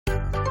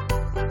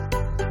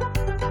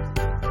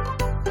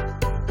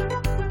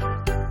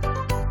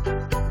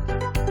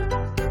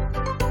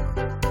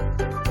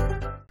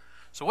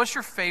So what's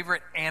your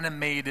favorite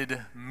animated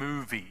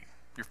movie?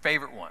 Your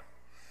favorite one?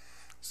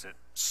 Is it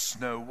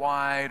Snow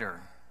White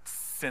or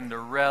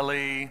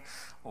Cinderella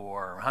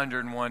or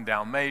 101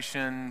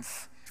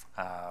 Dalmatians,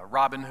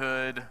 Robin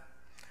Hood,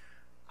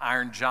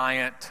 Iron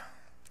Giant,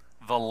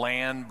 The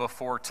Land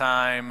Before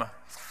Time,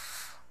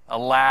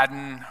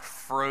 Aladdin,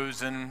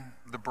 Frozen,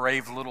 The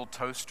Brave Little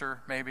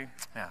Toaster, maybe?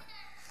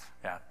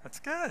 Yeah, that's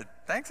good.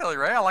 Thanks, Ellie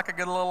Ray. I like a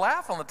good little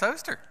laugh on the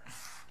toaster.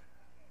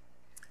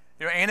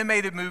 You know,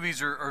 animated movies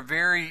are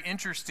very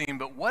interesting,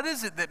 but what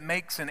is it that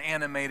makes an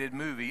animated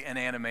movie an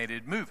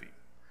animated movie?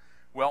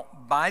 Well,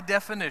 by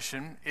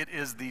definition, it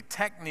is the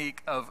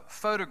technique of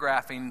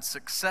photographing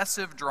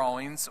successive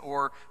drawings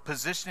or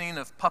positioning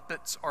of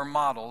puppets or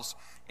models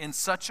in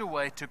such a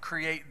way to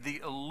create the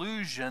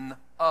illusion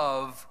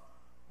of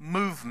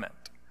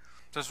movement.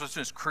 So this was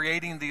just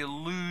creating the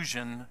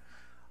illusion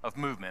of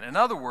movement. In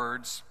other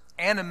words,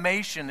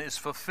 animation is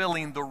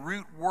fulfilling the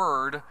root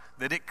word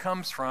that it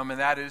comes from, and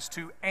that is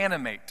to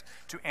animate.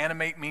 To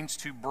animate means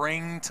to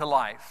bring to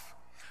life.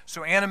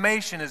 So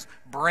animation is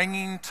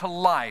bringing to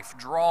life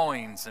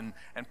drawings and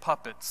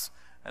puppets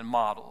and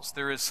models.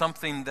 There is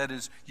something that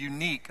is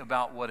unique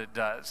about what it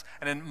does.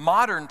 And in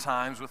modern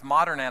times, with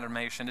modern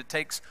animation, it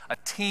takes a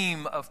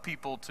team of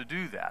people to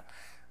do that.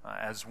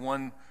 As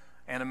one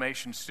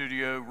animation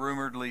studio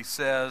rumoredly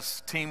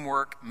says,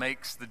 teamwork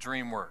makes the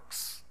dream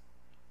works.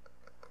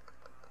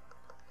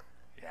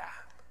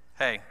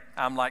 Hey,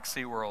 I'm like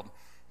SeaWorld.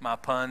 My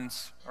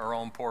puns are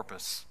on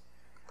purpose.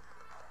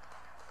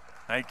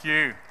 Thank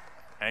you.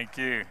 Thank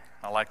you.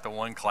 I like the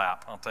one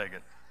clap. I'll take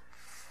it.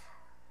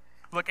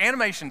 Look,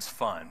 animation's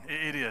fun.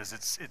 It is.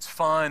 It's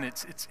fun.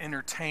 It's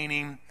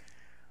entertaining.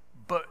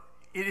 But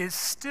it is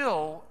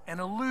still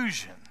an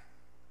illusion.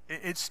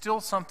 It's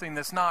still something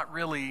that's not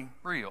really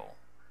real.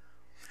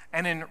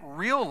 And in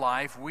real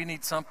life, we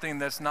need something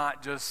that's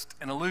not just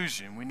an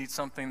illusion. We need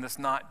something that's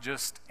not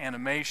just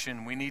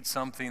animation. We need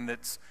something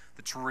that's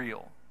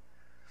real.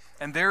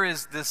 And there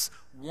is this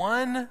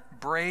one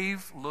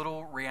brave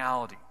little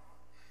reality,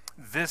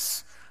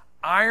 this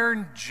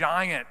iron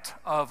giant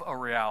of a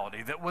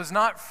reality that was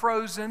not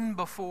frozen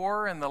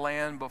before in the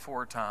land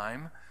before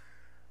time,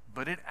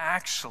 but it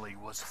actually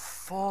was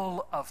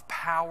full of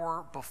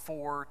power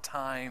before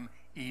time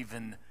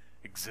even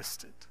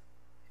existed.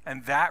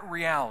 And that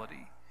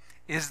reality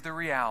is the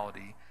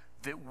reality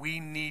that we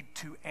need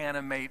to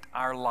animate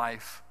our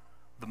life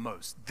the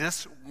most.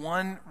 This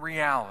one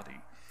reality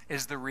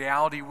is the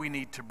reality we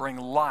need to bring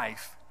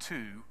life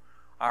to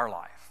our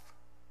life.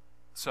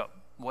 So,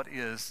 what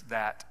is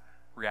that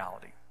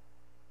reality?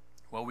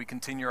 Well, we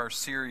continue our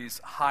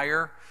series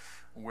Higher,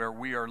 where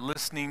we are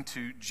listening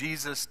to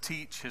Jesus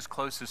teach his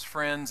closest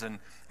friends, and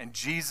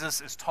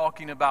Jesus is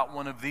talking about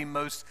one of the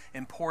most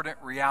important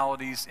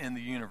realities in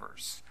the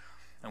universe.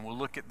 And we'll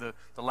look at the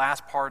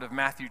last part of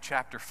Matthew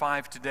chapter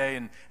 5 today.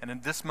 And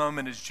in this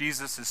moment, as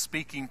Jesus is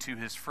speaking to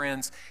his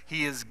friends,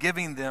 he is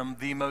giving them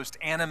the most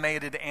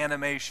animated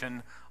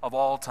animation of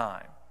all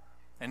time.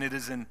 And it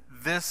is in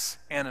this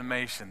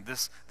animation,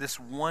 this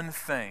one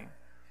thing,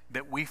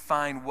 that we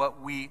find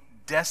what we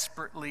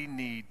desperately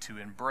need to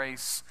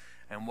embrace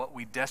and what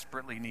we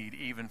desperately need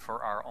even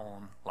for our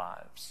own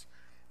lives.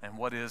 And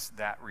what is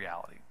that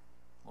reality?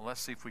 Well,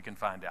 let's see if we can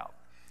find out.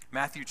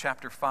 Matthew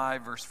chapter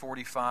 5, verse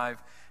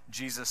 45,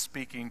 Jesus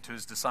speaking to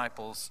his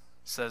disciples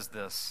says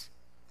this,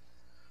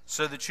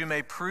 "So that you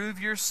may prove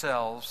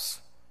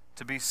yourselves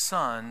to be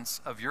sons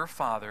of your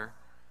Father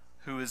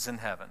who is in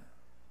heaven."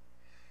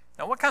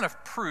 Now, what kind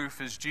of proof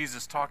is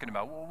Jesus talking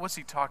about? What's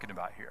he talking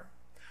about here?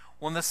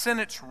 Well, in the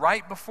sentence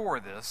right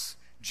before this,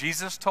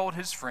 Jesus told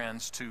his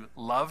friends to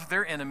love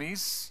their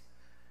enemies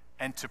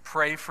and to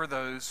pray for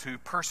those who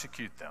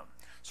persecute them.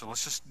 So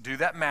let's just do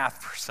that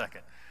math for a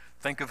second.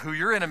 Think of who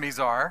your enemies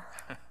are.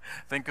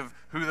 Think of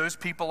who those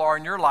people are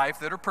in your life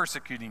that are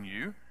persecuting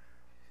you.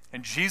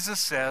 And Jesus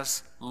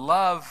says,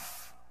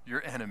 love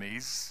your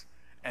enemies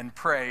and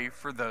pray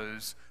for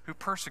those who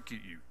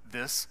persecute you.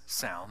 This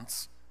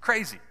sounds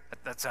crazy.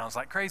 That sounds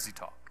like crazy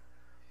talk.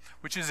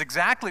 Which is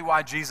exactly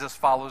why Jesus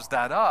follows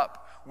that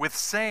up with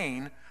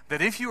saying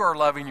that if you are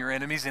loving your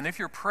enemies and if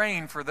you're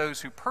praying for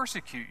those who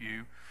persecute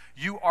you,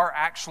 you are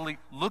actually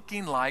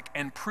looking like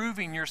and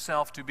proving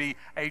yourself to be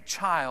a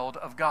child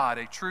of God,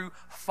 a true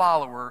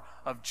follower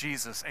of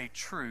Jesus, a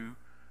true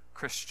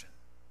Christian.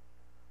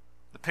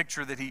 The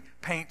picture that he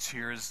paints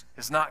here is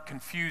not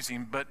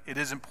confusing, but it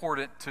is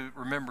important to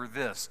remember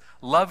this.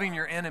 Loving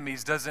your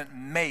enemies doesn't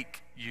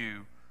make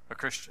you a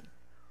Christian.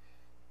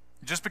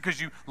 Just because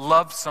you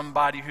love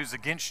somebody who's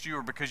against you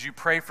or because you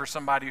pray for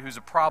somebody who's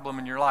a problem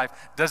in your life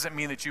doesn't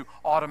mean that you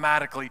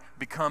automatically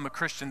become a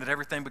Christian, that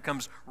everything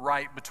becomes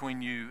right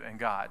between you and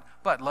God.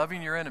 But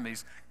loving your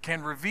enemies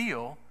can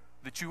reveal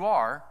that you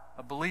are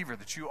a believer,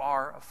 that you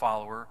are a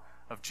follower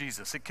of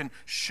Jesus. It can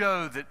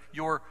show that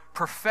your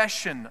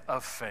profession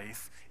of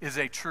faith is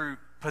a true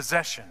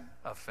possession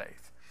of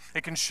faith.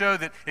 It can show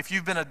that if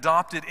you've been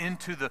adopted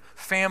into the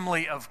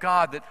family of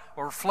God, that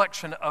a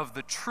reflection of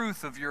the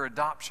truth of your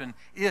adoption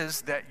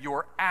is that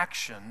your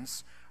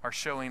actions are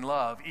showing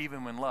love,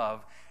 even when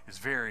love is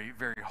very,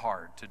 very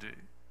hard to do.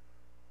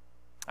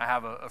 I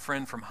have a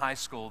friend from high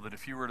school that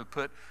if you were to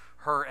put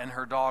her and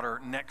her daughter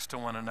next to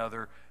one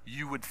another,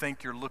 you would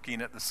think you're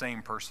looking at the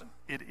same person.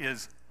 It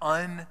is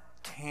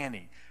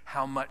uncanny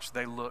how much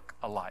they look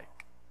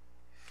alike.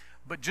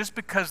 But just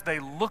because they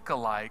look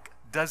alike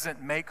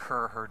doesn't make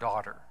her her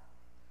daughter.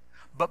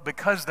 But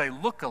because they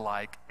look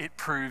alike, it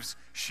proves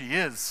she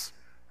is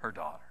her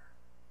daughter.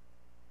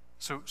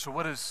 So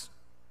what does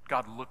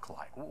God look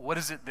like? What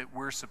is it that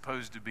we're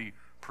supposed to be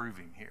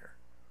proving here?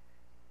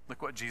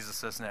 Look what Jesus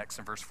says next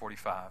in verse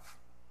 45.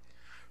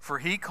 For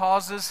he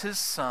causes his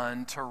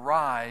sun to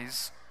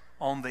rise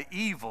on the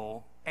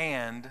evil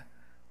and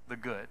the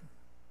good.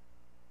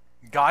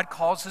 God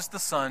causes the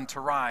sun to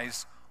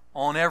rise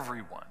on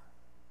everyone.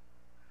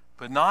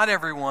 But not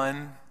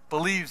everyone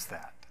believes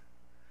that.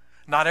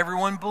 Not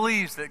everyone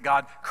believes that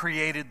God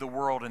created the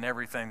world and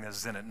everything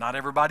that's in it. Not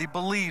everybody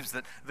believes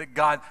that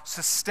God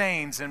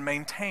sustains and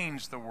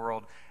maintains the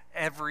world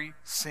every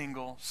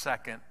single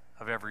second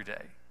of every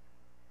day.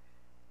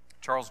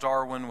 Charles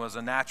Darwin was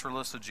a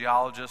naturalist, a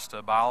geologist,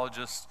 a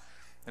biologist.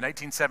 In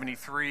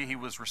 1873, he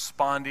was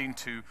responding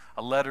to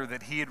a letter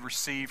that he had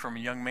received from a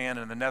young man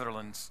in the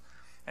Netherlands.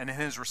 And in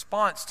his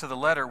response to the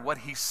letter, what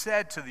he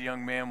said to the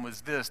young man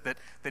was this,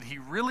 that he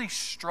really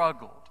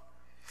struggled.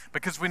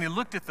 Because when he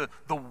looked at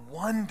the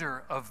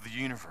wonder of the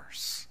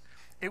universe,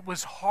 it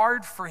was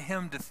hard for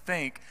him to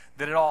think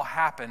that it all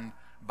happened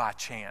by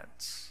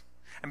chance.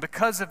 And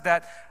because of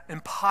that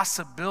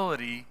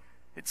impossibility,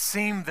 it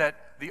seemed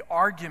that the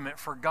argument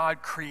for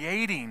God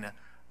creating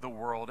the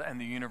world and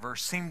the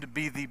universe seemed to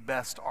be the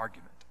best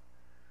argument.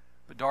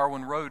 But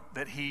Darwin wrote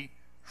that he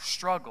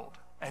struggled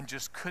and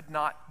just could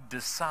not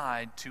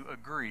decide to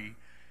agree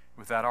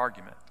with that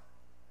argument.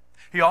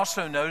 He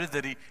also noted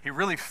that he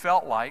really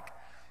felt like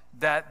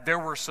that there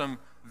were some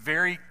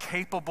very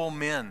capable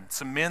men,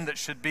 some men that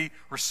should be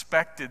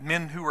respected,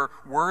 men who were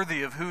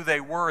worthy of who they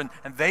were, and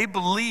they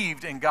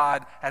believed in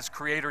God as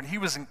creator, and he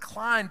was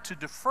inclined to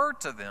defer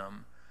to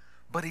them,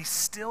 but he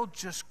still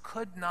just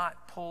could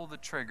not pull the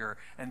trigger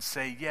and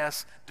say,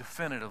 yes,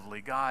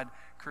 definitively, God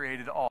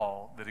created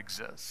all that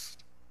exists.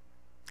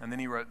 And then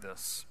he wrote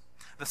this: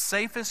 the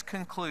safest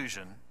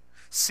conclusion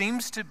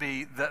seems to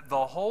be that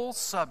the whole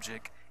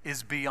subject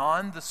is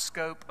beyond the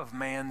scope of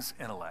man's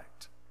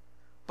intellect,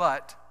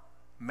 but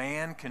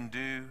man can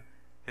do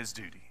his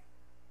duty.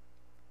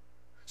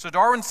 So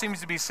Darwin seems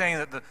to be saying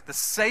that the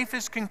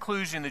safest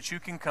conclusion that you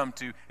can come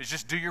to is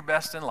just do your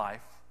best in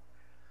life,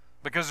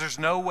 because there's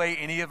no way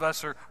any of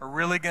us are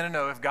really going to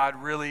know if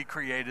God really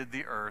created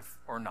the earth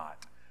or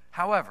not.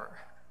 However,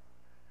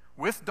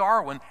 with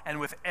Darwin and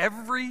with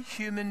every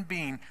human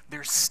being,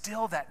 there's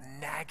still that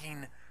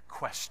nagging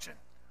question.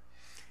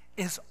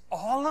 Is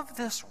all of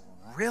this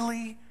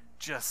really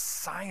just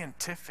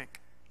scientific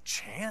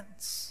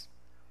chance?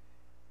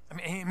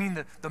 I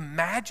mean the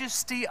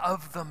majesty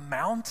of the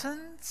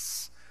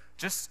mountains,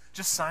 just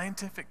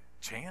scientific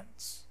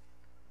chance?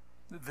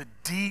 The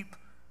deep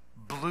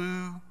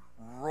blue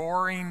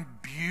roaring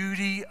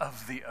beauty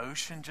of the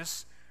ocean,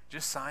 just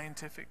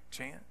scientific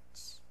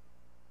chance?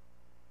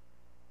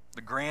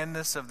 The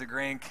grandness of the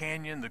Grand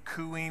Canyon, the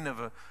cooing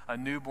of a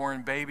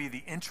newborn baby,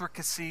 the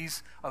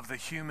intricacies of the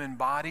human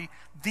body,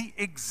 the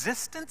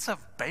existence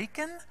of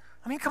bacon?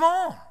 I mean, come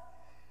on.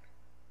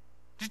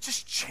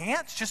 Just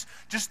chance?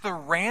 Just the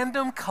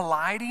random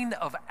colliding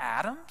of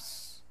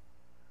atoms?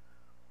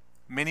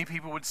 Many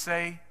people would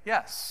say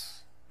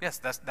yes. Yes,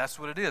 that's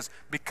what it is,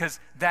 because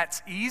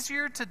that's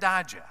easier to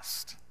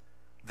digest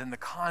than the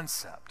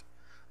concept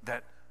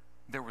that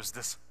there was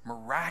this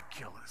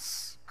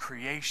miraculous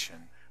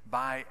creation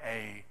by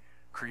a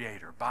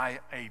creator, by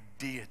a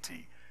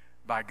deity,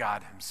 by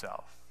God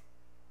himself.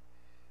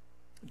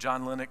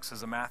 John Lennox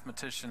is a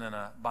mathematician and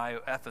a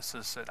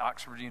bioethicist at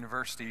Oxford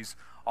University. He's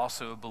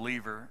also a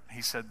believer.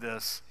 He said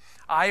this: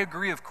 I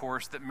agree, of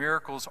course, that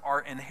miracles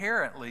are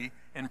inherently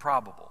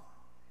improbable,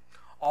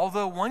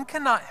 although one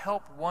cannot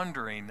help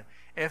wondering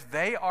if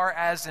they are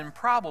as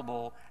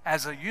improbable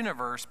as a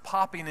universe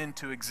popping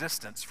into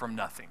existence from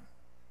nothing.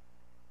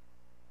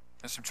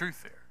 There's some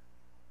truth there.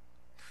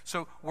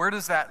 So where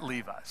does that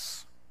leave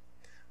us?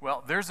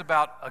 Well, there's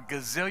about a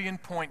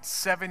gazillion point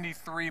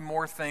 73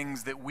 more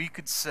things that we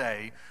could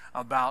say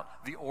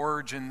about the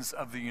origins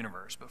of the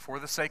universe. But for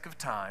the sake of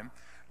time,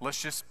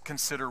 let's just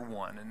consider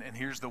one. And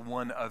here's the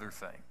one other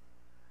thing.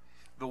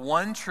 The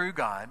one true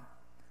God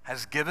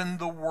has given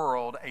the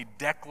world a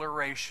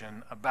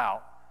declaration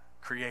about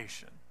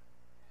creation.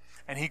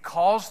 And he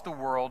calls the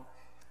world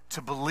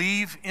to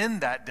believe in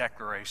that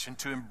declaration,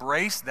 to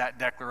embrace that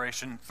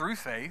declaration through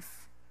faith.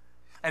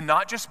 And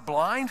not just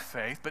blind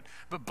faith,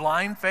 but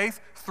blind faith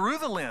through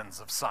the lens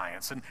of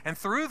science and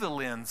through the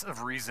lens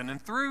of reason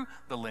and through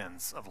the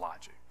lens of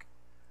logic.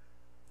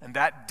 And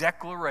that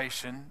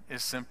declaration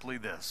is simply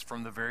this,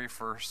 from the very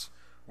first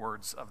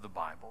words of the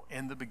Bible.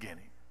 In the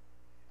beginning,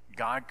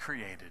 God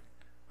created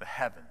the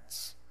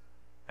heavens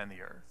and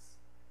the earth.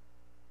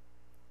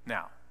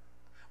 Now,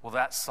 Will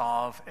that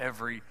solve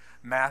every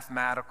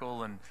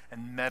mathematical and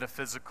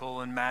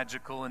metaphysical and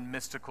magical and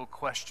mystical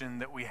question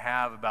that we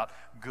have about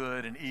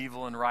good and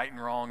evil and right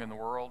and wrong in the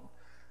world?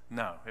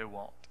 No, it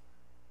won't.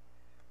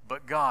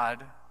 But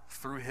God,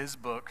 through his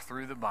book,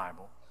 through the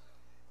Bible,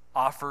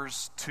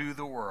 offers to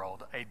the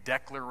world a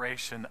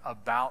declaration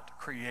about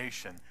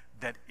creation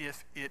that,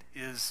 if it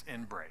is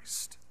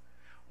embraced,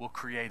 will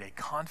create a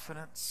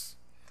confidence,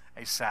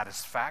 a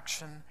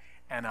satisfaction,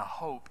 and a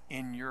hope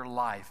in your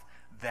life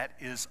that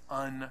is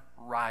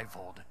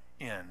unrivaled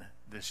in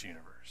this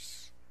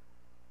universe.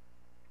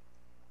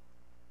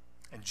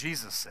 And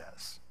Jesus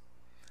says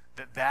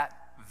that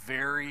that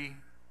very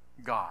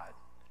God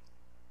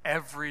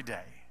every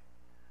day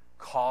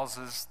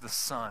causes the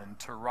sun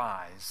to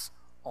rise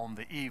on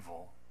the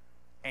evil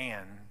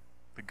and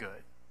the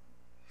good.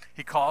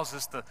 He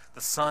causes the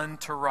sun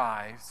to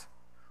rise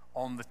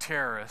on the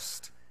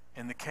terrorist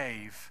in the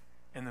cave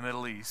in the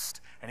Middle East,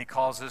 and he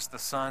causes the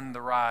sun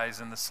to rise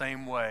in the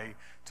same way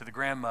to the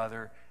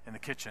grandmother in the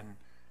kitchen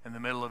in the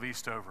middle of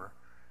Eastover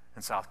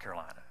in South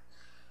Carolina.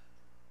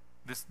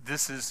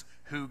 This is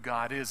who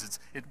God is.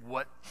 It's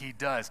what he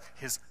does.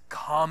 His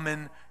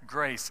common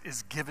grace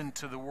is given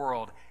to the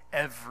world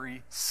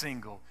every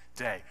single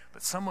day.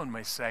 But someone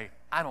may say,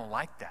 I don't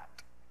like that.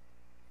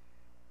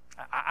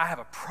 I have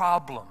a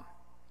problem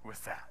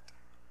with that.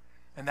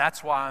 And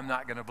that's why I'm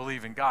not going to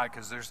believe in God,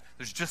 because there's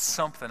just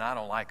something I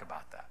don't like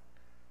about that.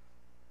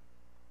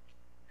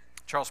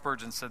 Charles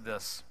Spurgeon said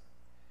this: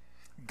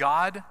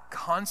 God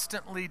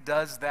constantly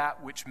does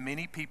that which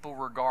many people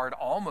regard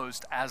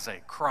almost as a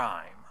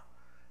crime,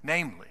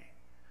 namely,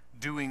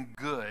 doing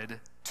good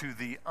to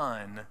the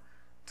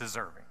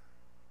undeserving.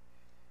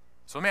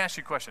 So let me ask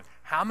you a question.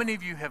 How many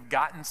of you have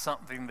gotten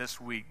something this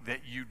week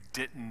that you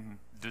didn't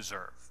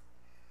deserve?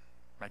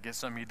 I guess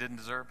some of you didn't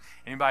deserve.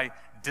 Anybody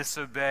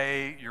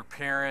disobey your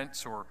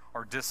parents or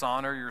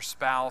dishonor your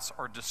spouse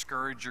or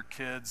discourage your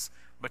kids,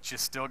 but you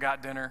still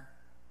got dinner?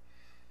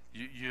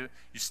 You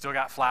still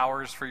got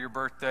flowers for your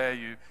birthday?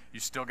 You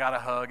still got a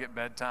hug at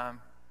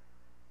bedtime?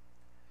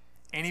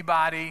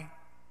 Anybody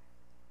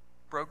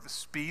broke the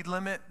speed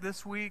limit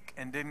this week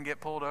and didn't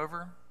get pulled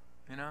over?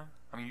 You know?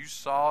 I mean, you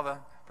saw the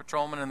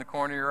patrolman in the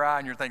corner of your eye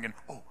and you're thinking,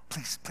 oh,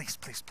 please, please,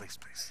 please, please,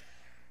 please.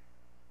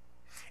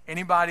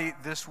 Anybody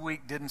this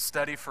week didn't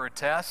study for a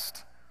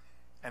test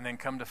and then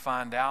come to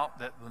find out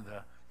that when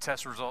the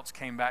test results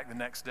came back the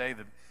next day,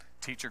 the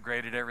teacher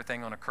graded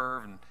everything on a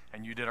curve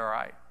and you did all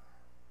right?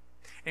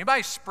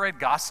 Anybody spread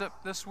gossip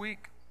this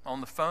week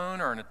on the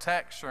phone or in a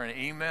text or an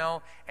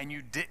email and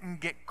you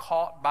didn't get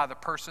caught by the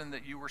person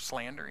that you were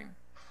slandering?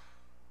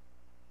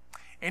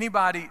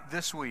 Anybody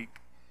this week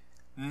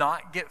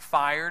not get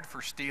fired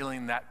for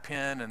stealing that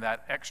pen and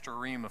that extra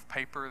ream of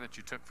paper that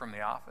you took from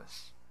the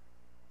office?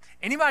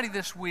 Anybody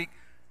this week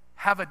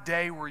have a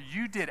day where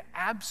you did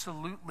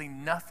absolutely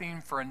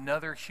nothing for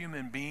another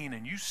human being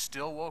and you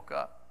still woke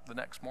up the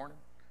next morning?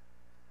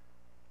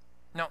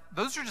 Now,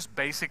 those are just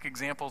basic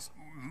examples.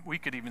 We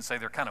could even say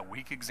they're kind of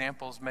weak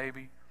examples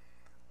maybe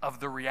of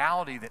the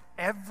reality that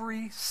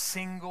every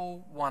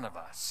single one of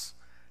us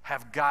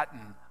have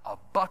gotten a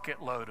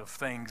bucket load of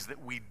things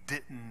that we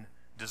didn't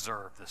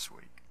deserve this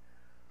week.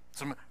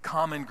 Some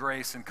common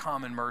grace and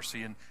common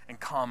mercy and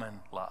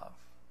common love.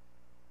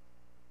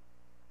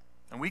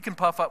 And we can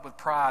puff up with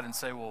pride and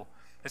say, well,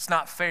 it's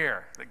not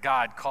fair that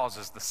God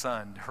causes the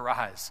sun to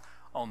rise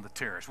on the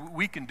terrorists.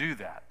 We can do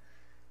that.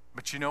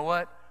 But you know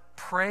what?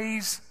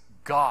 Praise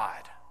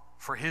God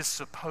for his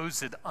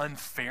supposed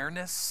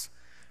unfairness,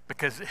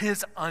 because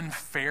his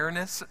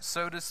unfairness,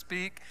 so to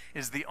speak,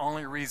 is the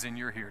only reason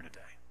you're here today.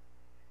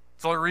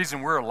 It's the only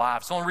reason we're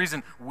alive. It's the only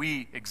reason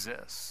we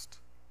exist.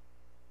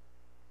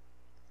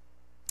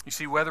 You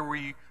see, whether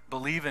we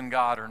believe in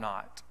God or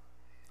not,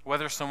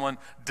 whether someone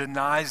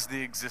denies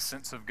the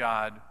existence of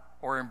God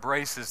or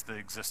embraces the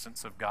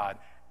existence of God,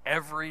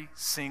 every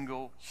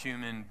single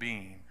human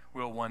being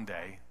will one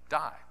day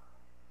die.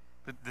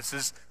 This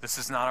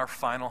is not our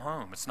final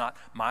home. It's not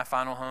my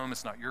final home.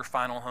 It's not your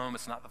final home.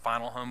 It's not the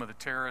final home of the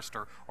terrorist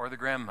or the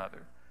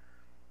grandmother.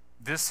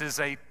 This is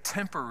a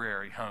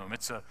temporary home.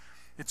 It's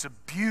a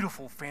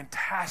beautiful,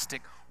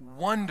 fantastic,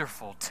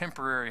 wonderful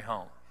temporary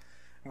home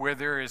where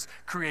there is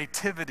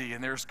creativity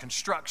and there's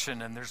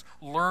construction and there's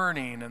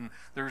learning and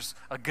there's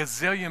a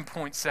gazillion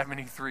point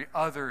 73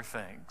 other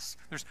things.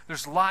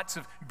 There's lots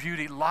of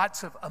beauty,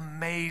 lots of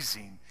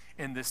amazing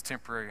in this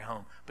temporary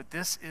home. But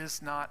this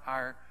is not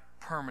our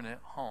permanent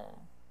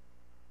home.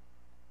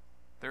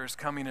 There is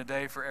coming a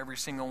day for every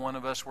single one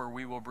of us where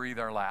we will breathe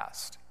our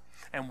last.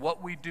 And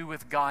what we do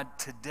with God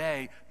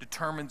today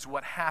determines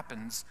what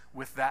happens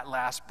with that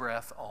last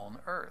breath on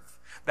earth.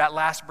 That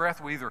last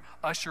breath will either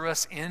usher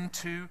us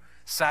into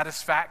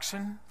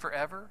satisfaction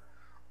forever,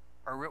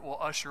 or it will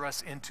usher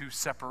us into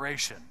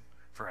separation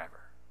forever.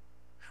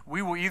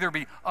 We will either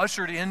be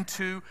ushered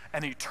into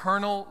an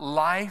eternal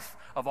life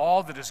of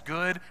all that is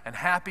good and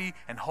happy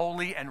and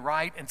holy and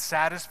right and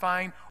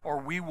satisfying, or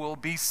we will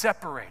be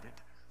separated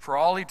for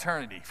all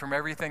eternity from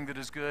everything that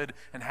is good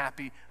and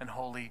happy and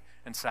holy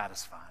and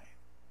satisfying.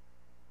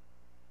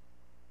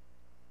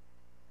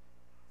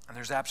 And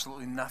there's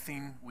absolutely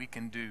nothing we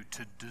can do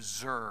to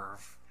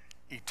deserve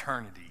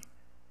eternity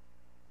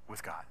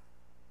with God.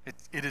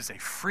 It is a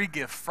free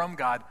gift from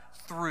God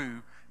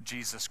through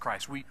Jesus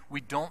Christ. We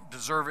don't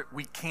deserve it.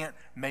 We can't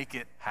make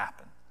it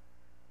happen.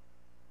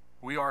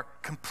 We are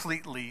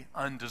completely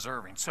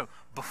undeserving. So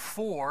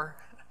before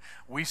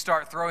we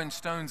start throwing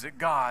stones at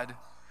God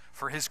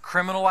for his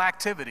criminal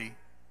activity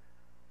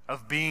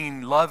of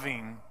being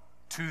loving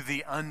to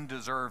the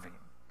undeserving,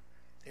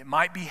 it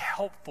might be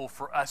helpful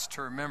for us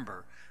to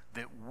remember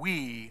that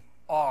we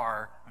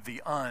are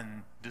the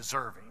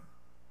undeserving.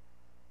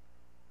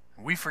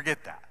 We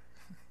forget that.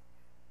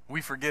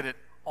 We forget it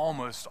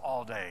almost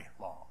all day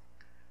long.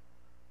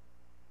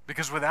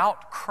 Because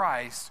without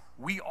Christ,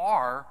 we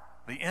are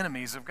the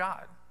enemies of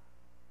God.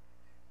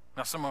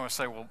 Now, someone would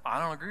say, well, I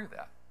don't agree with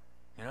that.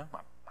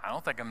 I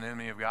don't think I'm an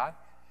enemy of God.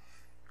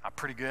 I'm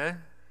pretty good,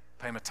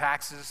 pay my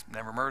taxes,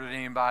 never murdered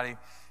anybody.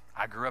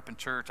 I grew up in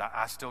church.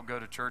 I still go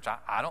to church.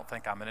 I don't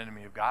think I'm an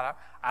enemy of God.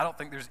 I don't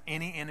think there's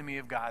any enemy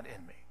of God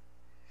in me.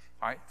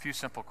 All right, a few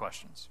simple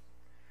questions.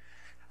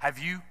 Have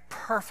you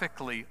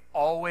perfectly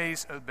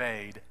always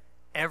obeyed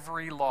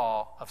every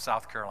law of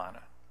South Carolina?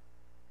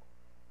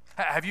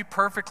 Have you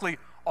perfectly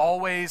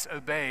always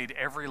obeyed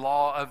every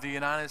law of the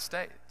United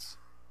States?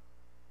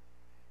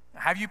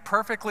 Have you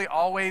perfectly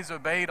always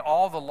obeyed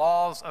all the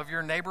laws of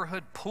your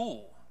neighborhood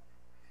pool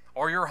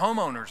or your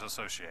homeowners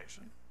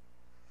association?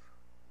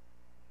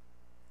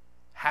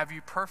 Have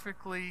you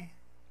perfectly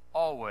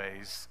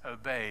always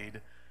obeyed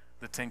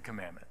the Ten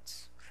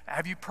Commandments?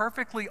 Have you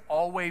perfectly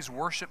always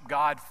worshiped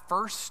God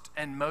first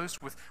and most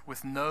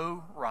with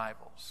no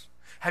rivals?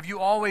 Have you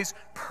always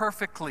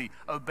perfectly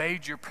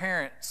obeyed your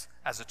parents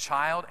as a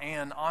child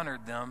and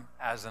honored them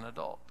as an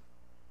adult?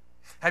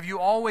 Have you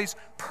always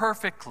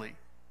perfectly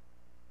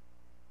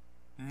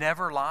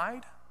never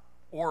lied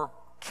or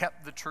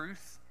kept the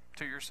truth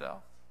to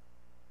yourself?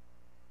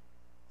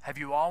 Have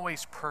you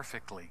always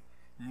perfectly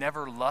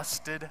never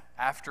lusted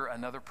after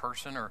another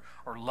person or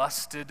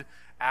lusted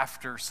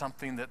after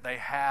something that they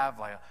have,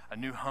 like a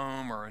new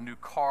home or a new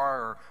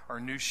car or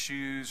new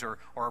shoes or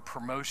a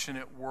promotion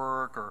at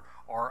work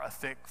or a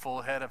thick,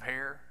 full head of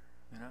hair?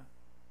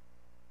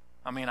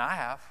 I mean, I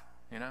have,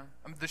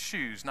 the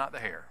shoes, not the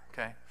hair,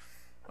 okay?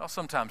 Well,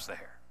 sometimes the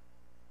hair.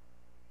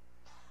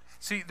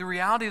 See, the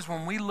reality is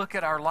when we look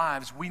at our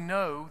lives, we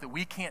know that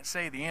we can't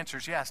say the answer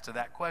is yes to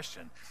that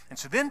question. And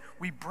so then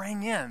we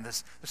bring in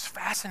this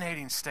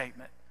fascinating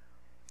statement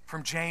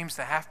from James,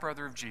 the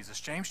half-brother of Jesus.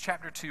 James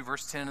chapter 2,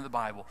 verse 10 of the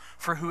Bible.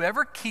 For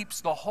whoever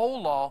keeps the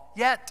whole law,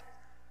 yet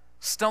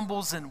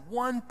stumbles in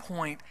one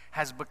point,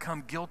 has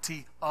become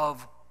guilty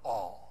of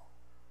all.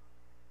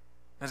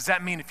 Now, does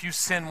that mean if you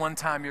sin one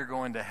time, you're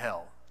going to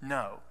hell?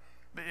 No.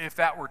 But if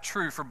that were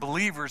true, for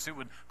believers, it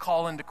would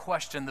call into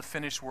question the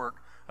finished work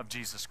of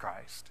Jesus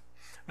Christ.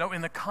 No,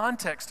 in the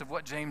context of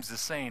what James is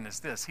saying is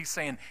this. He's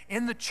saying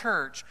in the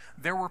church,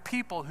 there were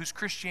people whose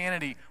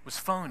Christianity was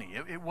phony.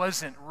 It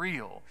wasn't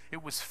real.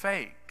 It was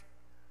fake.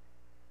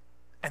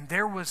 And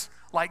there was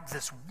like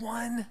this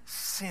one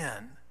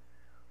sin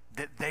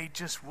that they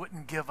just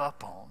wouldn't give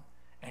up on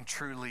and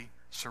truly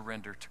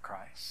surrender to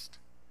Christ.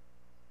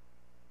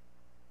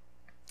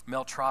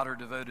 Mel Trotter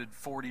devoted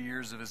 40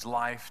 years of his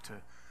life to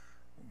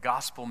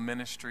gospel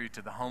ministry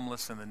to the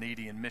homeless and the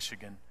needy in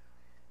Michigan.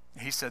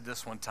 He said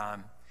this one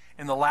time,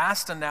 in the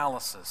last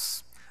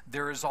analysis,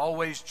 there is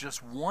always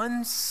just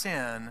one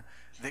sin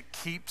that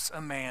keeps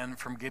a man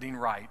from getting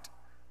right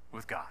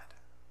with God.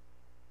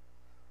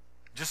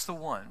 Just the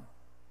one.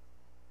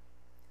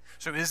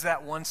 So is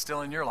that one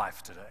still in your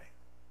life today?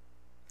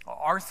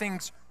 Are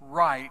things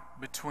right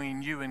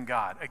between you and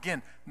God?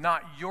 Again,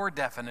 not your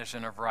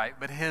definition of right,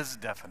 but his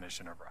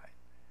definition of right.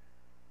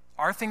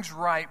 Are things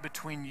right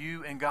between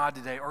you and God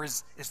today, or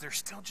is there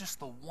still just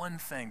the one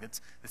thing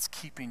that's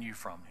keeping you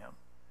from him?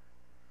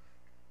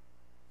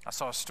 I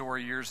saw a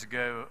story years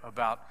ago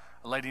about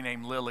a lady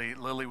named Lily.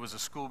 Lily was a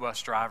school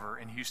bus driver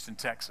in Houston,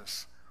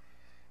 Texas.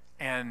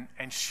 And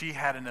she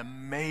had an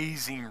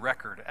amazing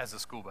record as a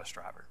school bus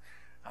driver.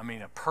 I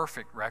mean, a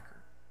perfect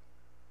record.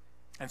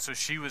 And so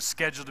she was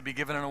scheduled to be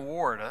given an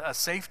award, a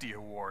safety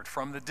award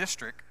from the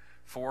district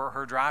for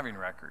her driving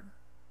record.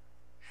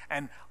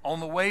 And on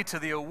the way to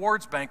the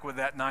awards banquet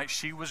that night,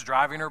 she was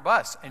driving her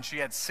bus, and she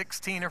had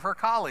 16 of her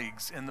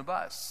colleagues in the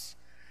bus.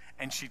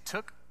 And she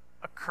took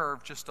a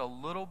curve just a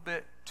little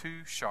bit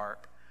too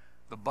sharp.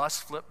 The bus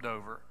flipped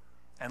over,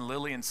 and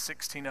Lily and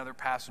 16 other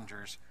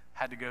passengers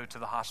had to go to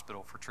the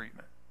hospital for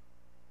treatment.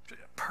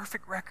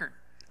 Perfect record.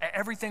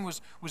 Everything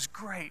was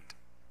great.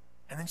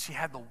 And then she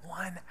had the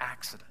one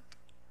accident.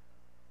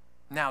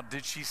 Now,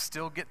 did she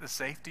still get the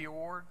safety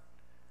award?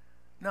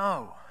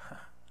 No.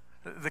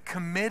 The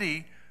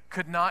committee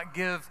could not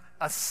give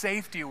a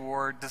safety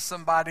award to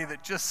somebody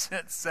that just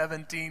sent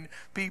 17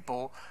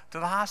 people to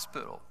the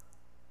hospital.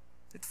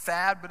 It's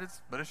sad, but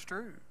it's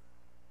true.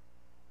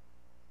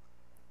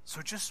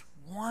 So just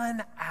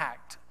one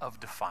act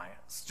of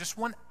defiance, just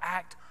one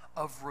act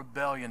of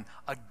rebellion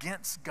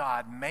against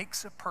God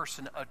makes a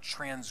person a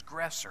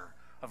transgressor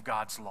of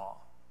God's law.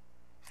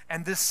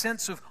 And this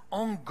sense of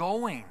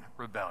ongoing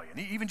rebellion,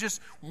 even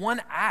just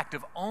one act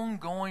of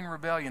ongoing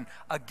rebellion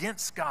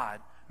against God,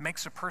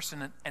 makes a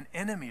person an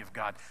enemy of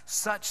God,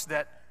 such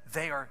that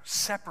they are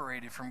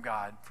separated from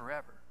God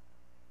forever.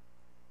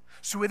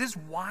 So it is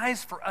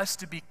wise for us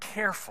to be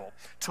careful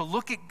to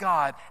look at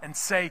God and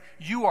say,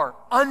 you are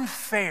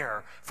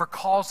unfair for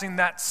causing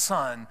that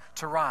sun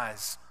to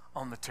rise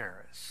on the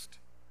terrorist.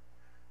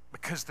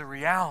 Because the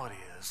reality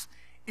is,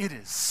 it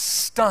is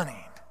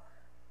stunning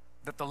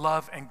that the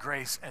love and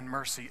grace and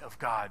mercy of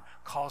God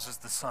causes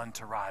the sun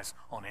to rise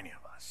on any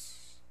of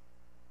us.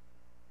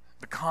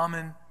 The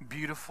common,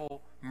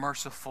 beautiful,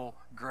 merciful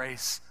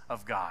grace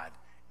of God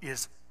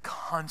is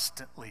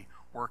constantly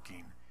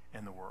working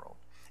in the world.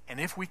 And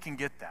if we can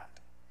get that,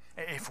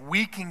 if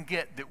we can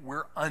get that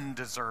we're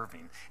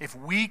undeserving, if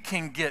we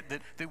can get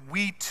that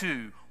we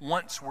too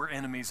once were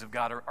enemies of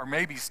God, or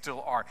maybe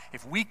still are,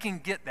 if we can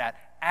get that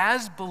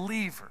as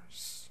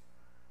believers,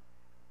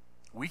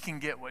 we can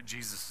get what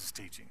Jesus is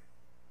teaching.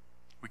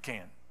 We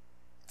can.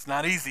 It's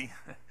not easy,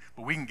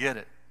 but we can get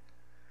it.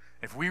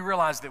 If we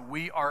realize that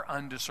we are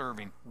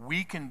undeserving,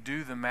 we can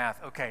do the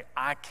math. Okay,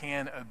 I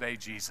can obey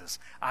Jesus.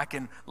 I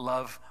can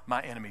love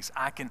my enemies.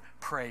 I can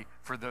pray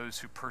for those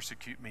who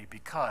persecute me,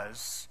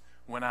 because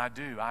when I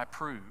do, I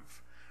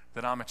prove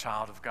that I'm a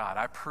child of God.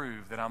 I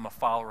prove that I'm a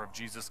follower of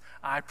Jesus.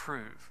 I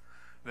prove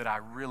that I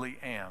really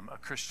am a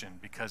Christian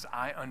because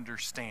I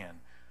understand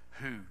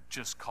who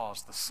just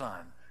caused the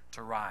sun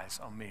to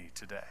rise on me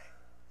today.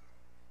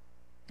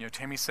 You know,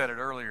 Tammy said it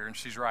earlier, and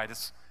she's right.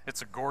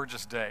 It's a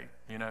gorgeous day.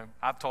 You know,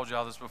 I've told you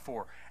all this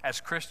before.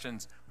 As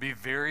Christians, be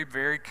very,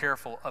 very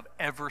careful of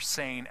ever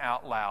saying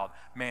out loud,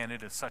 man,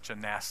 it is such a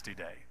nasty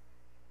day.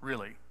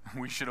 Really,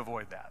 we should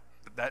avoid that.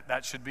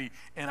 That should be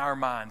in our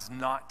minds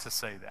not to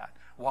say that.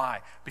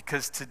 Why?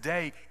 Because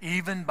today,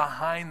 even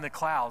behind the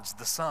clouds,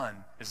 the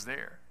sun is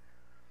there.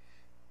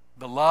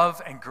 The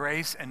love and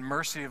grace and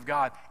mercy of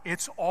God,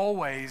 it's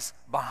always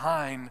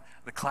behind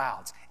the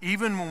clouds.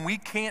 Even when we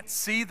can't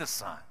see the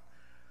sun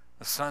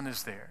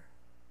is there.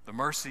 The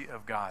mercy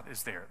of God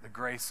is there. The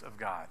grace of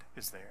God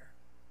is there.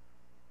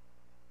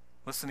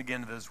 Listen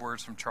again to those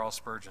words from Charles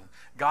Spurgeon.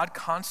 God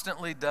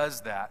constantly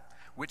does that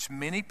which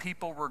many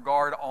people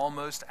regard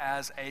almost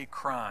as a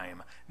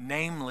crime,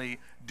 namely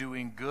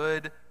doing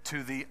good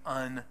to the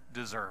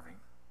undeserving.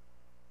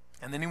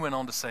 And then he went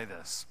on to say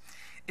this: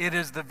 it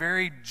is the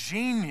very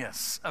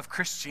genius of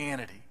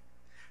Christianity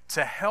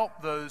to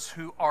help those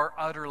who are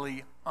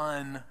utterly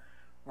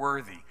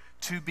unworthy,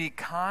 to be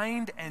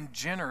kind and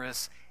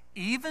generous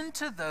even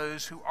to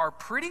those who are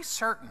pretty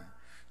certain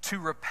to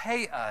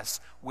repay us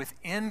with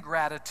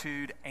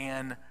ingratitude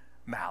and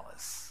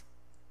malice.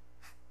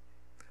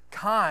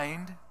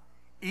 Kind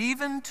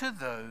even to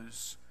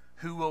those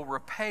who will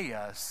repay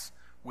us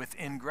with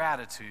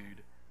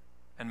ingratitude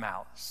and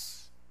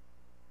malice.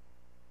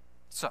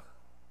 So,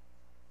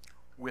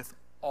 with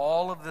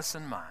all of this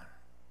in mind,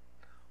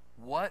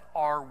 what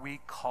are we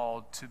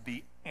called to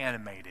be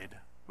animated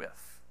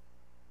with?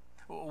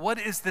 What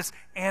is this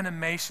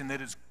animation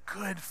that is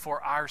good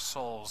for our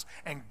souls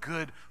and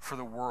good for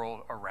the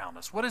world around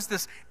us? What is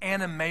this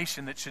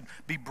animation that should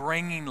be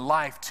bringing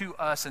life to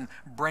us and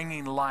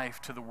bringing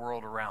life to the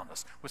world around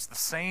us? It's the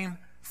same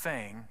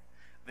thing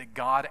that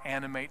God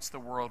animates the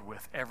world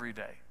with every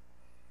day.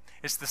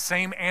 It's the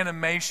same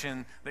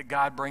animation that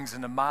God brings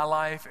into my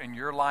life and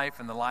your life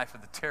and the life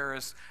of the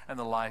terrorist and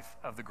the life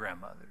of the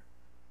grandmother.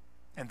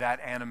 And that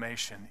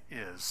animation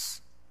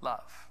is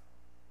love.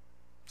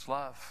 It's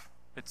love.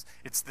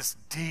 It's this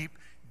deep,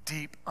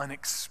 deep,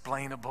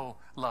 unexplainable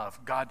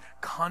love. God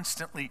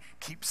constantly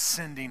keeps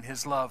sending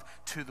his love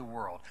to the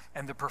world.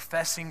 And the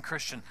professing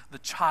Christian, the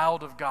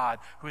child of God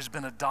who has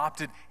been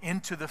adopted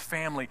into the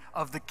family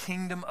of the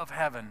kingdom of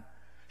heaven,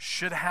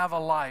 should have a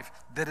life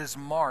that is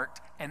marked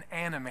and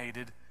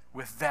animated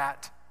with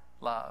that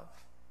love.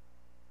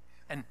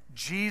 And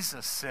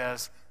Jesus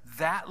says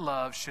that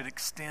love should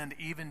extend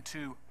even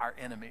to our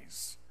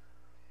enemies.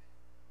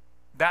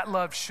 That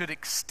love should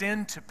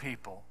extend to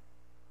people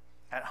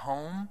at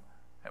home,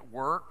 at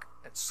work,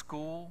 at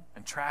school,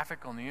 in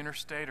traffic on the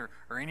interstate, or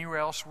anywhere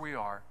else we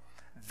are,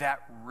 that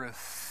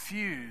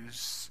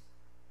refuse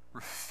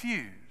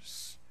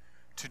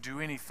to do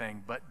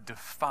anything but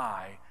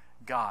defy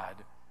God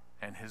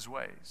and his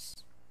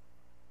ways.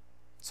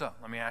 So,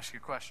 let me ask you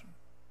a question.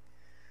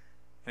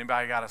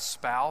 Anybody got a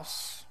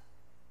spouse,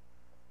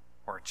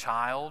 or a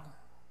child,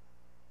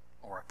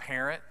 or a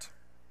parent,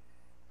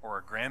 or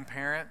a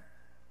grandparent,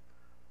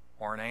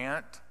 or an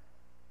aunt,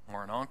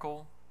 or an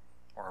uncle,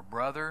 or a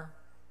brother,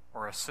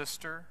 or a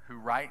sister who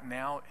right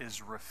now is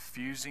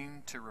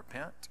refusing to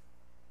repent?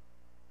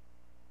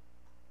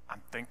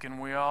 I'm thinking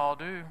we all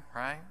do,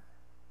 right?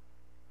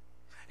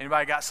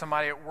 Anybody got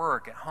somebody at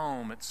work, at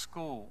home, at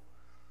school,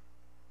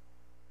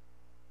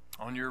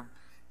 on your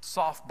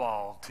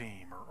softball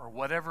team, or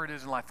whatever it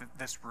is in life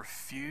that's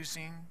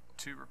refusing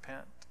to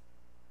repent?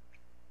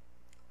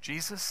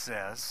 Jesus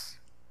says,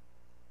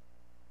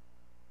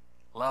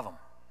 love them.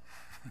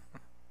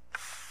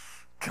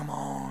 Come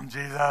on,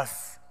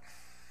 Jesus.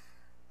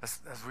 That's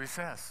what he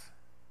says.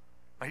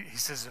 He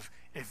says,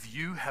 if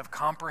you have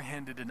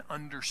comprehended and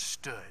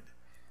understood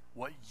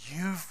what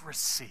you've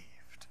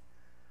received,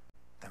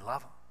 then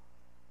love them.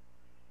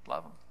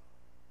 Love them.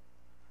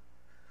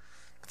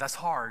 But that's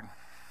hard.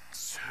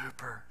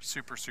 Super,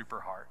 super,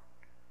 super hard.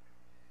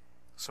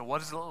 So what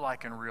does it look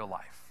like in real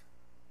life?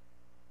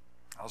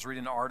 I was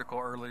reading an article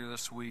earlier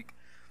this week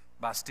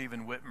by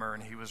Stephen Whitmer,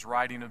 and he was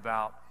writing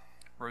about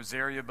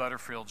Rosaria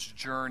Butterfield's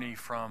journey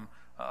from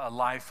a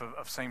life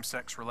of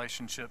same-sex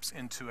relationships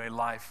into a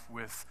life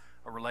with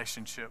a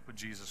relationship with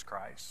Jesus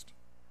Christ.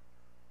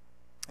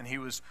 And he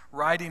was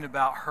writing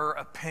about her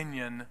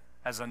opinion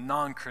as a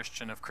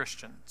non-Christian of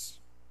Christians.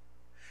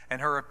 And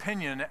her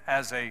opinion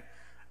as a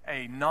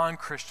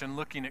non-Christian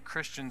looking at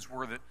Christians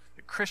were that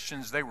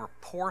Christians, they were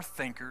poor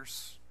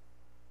thinkers,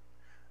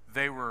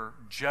 they were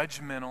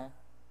judgmental,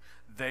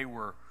 they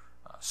were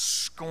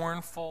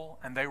scornful,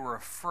 and they were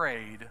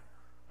afraid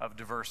of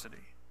diversity.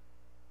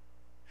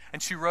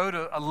 And she wrote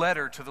a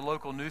letter to the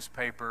local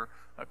newspaper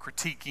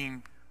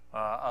critiquing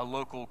a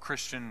local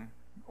Christian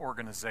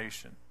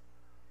organization.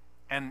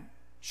 And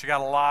she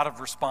got a lot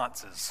of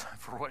responses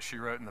for what she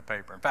wrote in the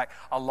paper. In fact,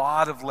 a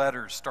lot of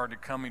letters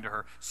started coming to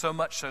her, so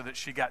much so that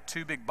she got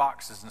 2 big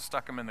boxes and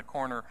stuck them in the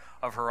corner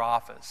of her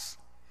office.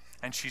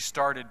 And she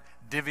started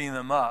divvying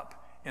them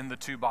up in the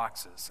 2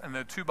 boxes. And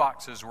the 2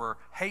 boxes were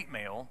hate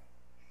mail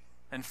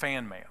and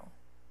fan mail.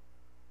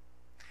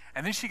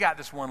 And then she got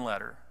this one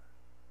letter,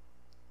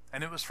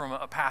 and it was from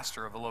a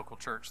pastor of a local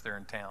church there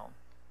in town.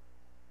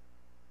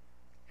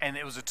 And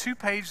it was a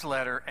 2-page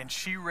letter, and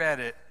she read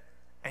it,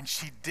 and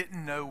she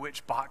didn't know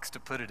which box to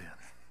put it in.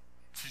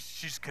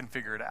 She just couldn't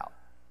figure it out.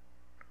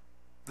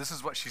 This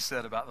is what she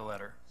said about the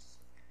letter.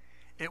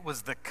 It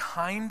was the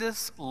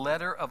kindest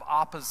letter of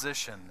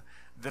opposition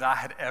that I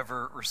had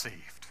ever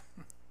received.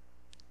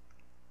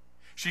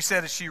 She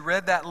said as she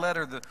read that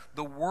letter,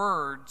 the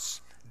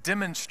words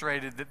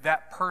demonstrated that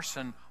that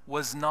person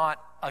was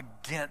not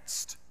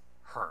against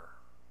her.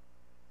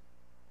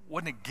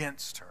 Wasn't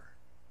against her.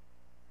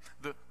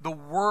 The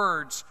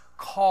words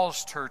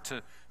caused her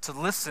to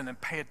listen and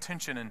pay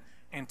attention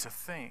and to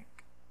think.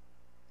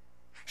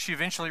 She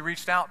eventually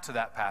reached out to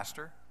that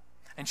pastor,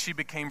 and she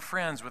became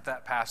friends with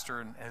that pastor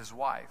and his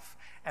wife.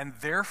 And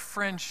their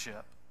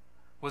friendship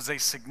was a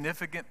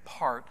significant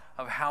part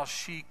of how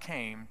she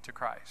came to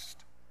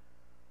Christ.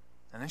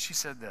 And then she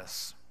said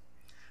this: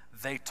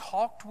 they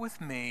talked with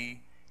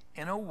me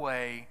in a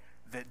way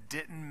that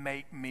didn't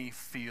make me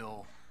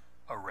feel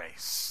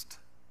erased.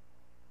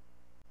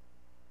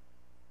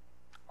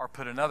 Or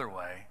put another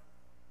way,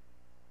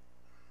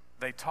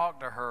 they talked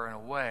to her in a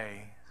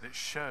way that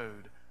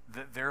showed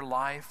that their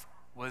life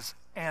was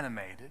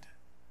animated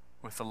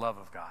with the love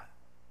of God.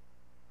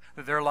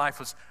 That their life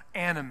was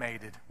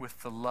animated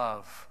with the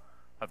love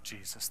of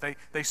Jesus.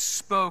 They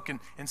spoke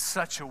in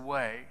such a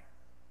way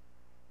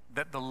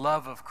that the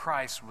love of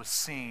Christ was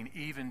seen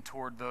even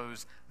toward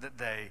those that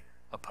they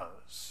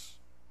oppose.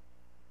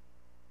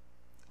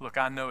 Look,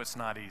 I know it's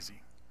not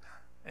easy.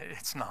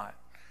 It's not.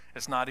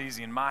 It's not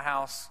easy in my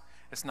house.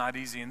 It's not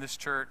easy in this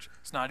church.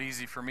 It's not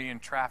easy for me in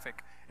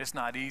traffic. It's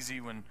not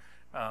easy when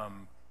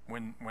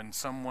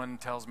someone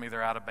tells me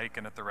they're out of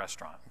bacon at the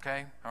restaurant.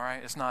 Okay? All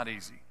right? It's not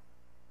easy.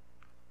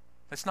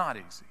 It's not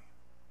easy.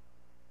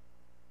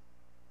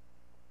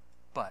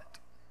 But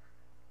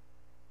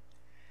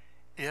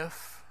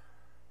if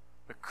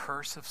the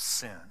curse of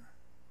sin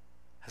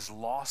has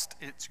lost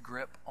its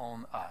grip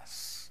on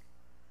us,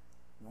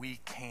 we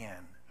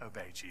can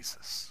obey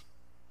Jesus.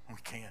 We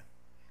can.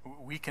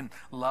 We can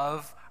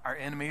love our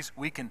enemies.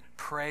 We can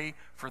pray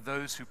for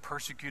those who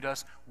persecute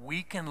us.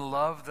 We can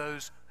love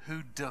those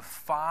who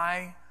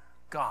defy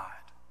God.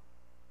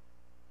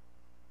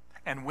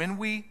 And when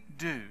we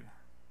do,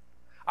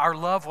 our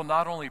love will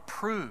not only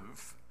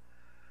prove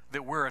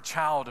that we're a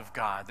child of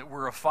God, that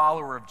we're a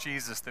follower of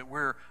Jesus, that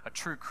we're a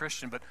true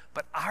Christian,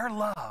 but our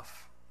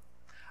love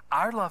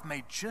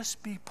may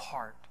just be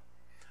part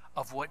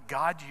of what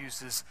God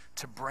uses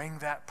to bring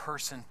that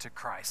person to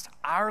Christ.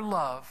 Our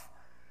love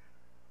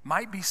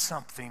might be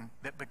something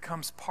that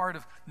becomes part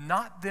of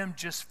not them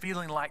just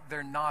feeling like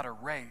they're not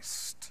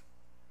erased,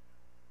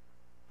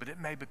 but it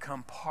may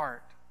become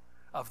part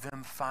of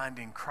them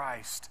finding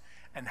Christ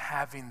and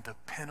having the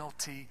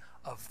penalty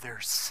of their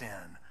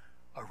sin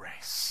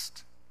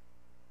erased.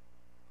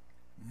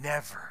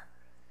 Never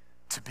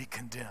to be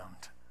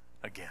condemned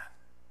again.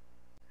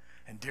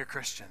 And dear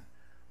Christian,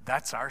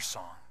 that's our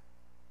song.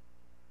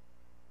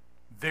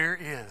 There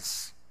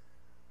is,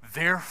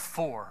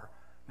 therefore,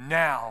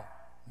 now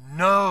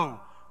no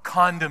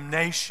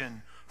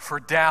condemnation for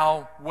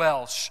Dow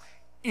Welsh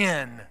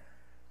in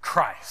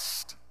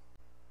Christ.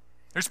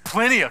 There's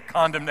plenty of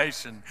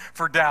condemnation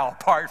for Dow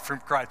apart from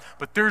Christ,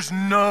 but there's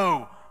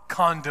no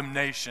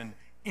condemnation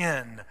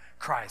in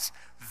Christ.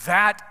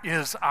 That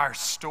is our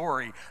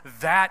story.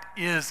 That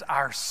is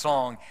our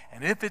song.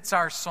 And if it's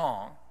our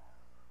song,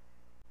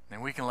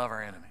 then we can love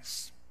our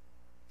enemies.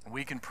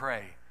 We can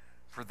pray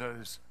for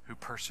those who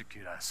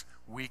persecute us.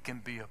 We can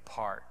be a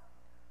part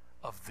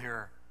of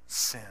their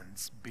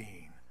sins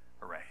being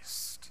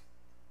erased.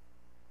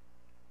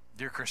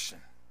 Dear Christian,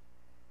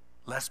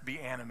 Let's be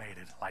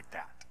animated like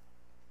that.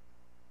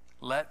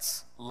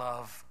 Let's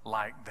love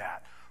like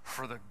that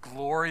for the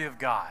glory of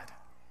God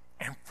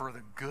and for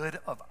the good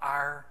of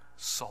our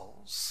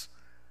souls.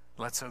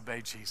 Let's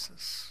obey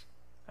Jesus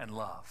and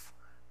love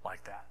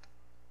like that.